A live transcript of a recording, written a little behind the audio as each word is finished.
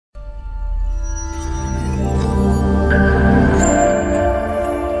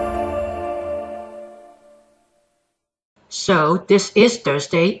So this is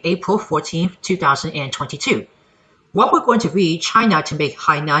Thursday, April 14th, 2022. What we're going to read, China to make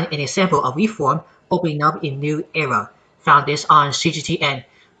Hainan an example of reform, opening up a new era. Found this on CGTN,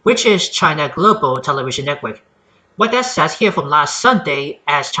 which is China Global Television Network. What that says here from last Sunday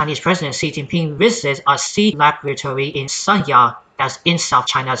as Chinese President Xi Jinping visits a seed laboratory in Sanya, that's in South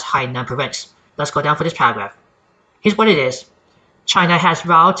China's Hainan province. Let's go down for this paragraph. Here's what it is. China has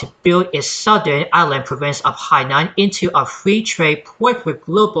vowed to build its southern island province of Hainan into a free trade port with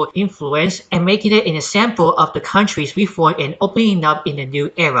global influence and making it an example of the country's reform and opening up in the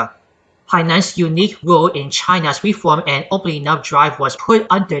new era. Hainan's unique role in China's reform and opening up drive was put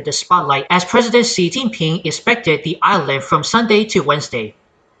under the spotlight as President Xi Jinping inspected the island from Sunday to Wednesday.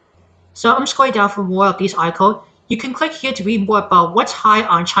 So I'm scrolling down for more of these articles. You can click here to read more about what's high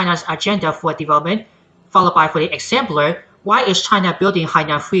on China's agenda for development, followed by for the exemplar, why is China building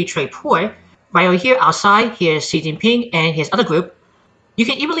Hainan Free Trade Port? Right over here outside, here's Xi Jinping and his other group. You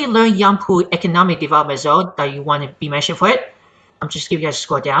can easily learn Yangpu Economic Development Zone that you want to be mentioned for it. I'm just giving you guys a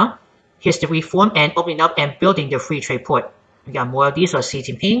scroll down. Here's the reform and opening up and building the Free Trade Port. We got more of these for Xi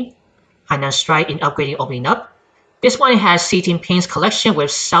Jinping. Hainan stride in upgrading opening up. This one has Xi Jinping's collection with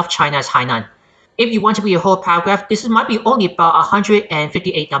South China's Hainan. If you want to read a whole paragraph, this might be only about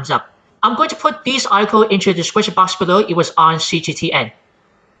 158 thumbs up. I'm going to put these articles into the description box below. It was on CGTN.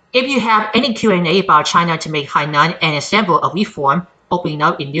 If you have any Q&A about China to make Hainan an example of reform, opening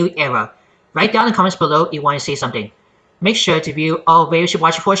up a new era, write down in the comments below if you want to say something. Make sure to view all videos you're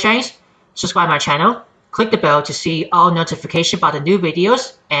watching for channels, subscribe to my channel, click the bell to see all notifications about the new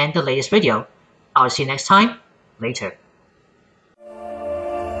videos and the latest video. I'll see you next time. Later.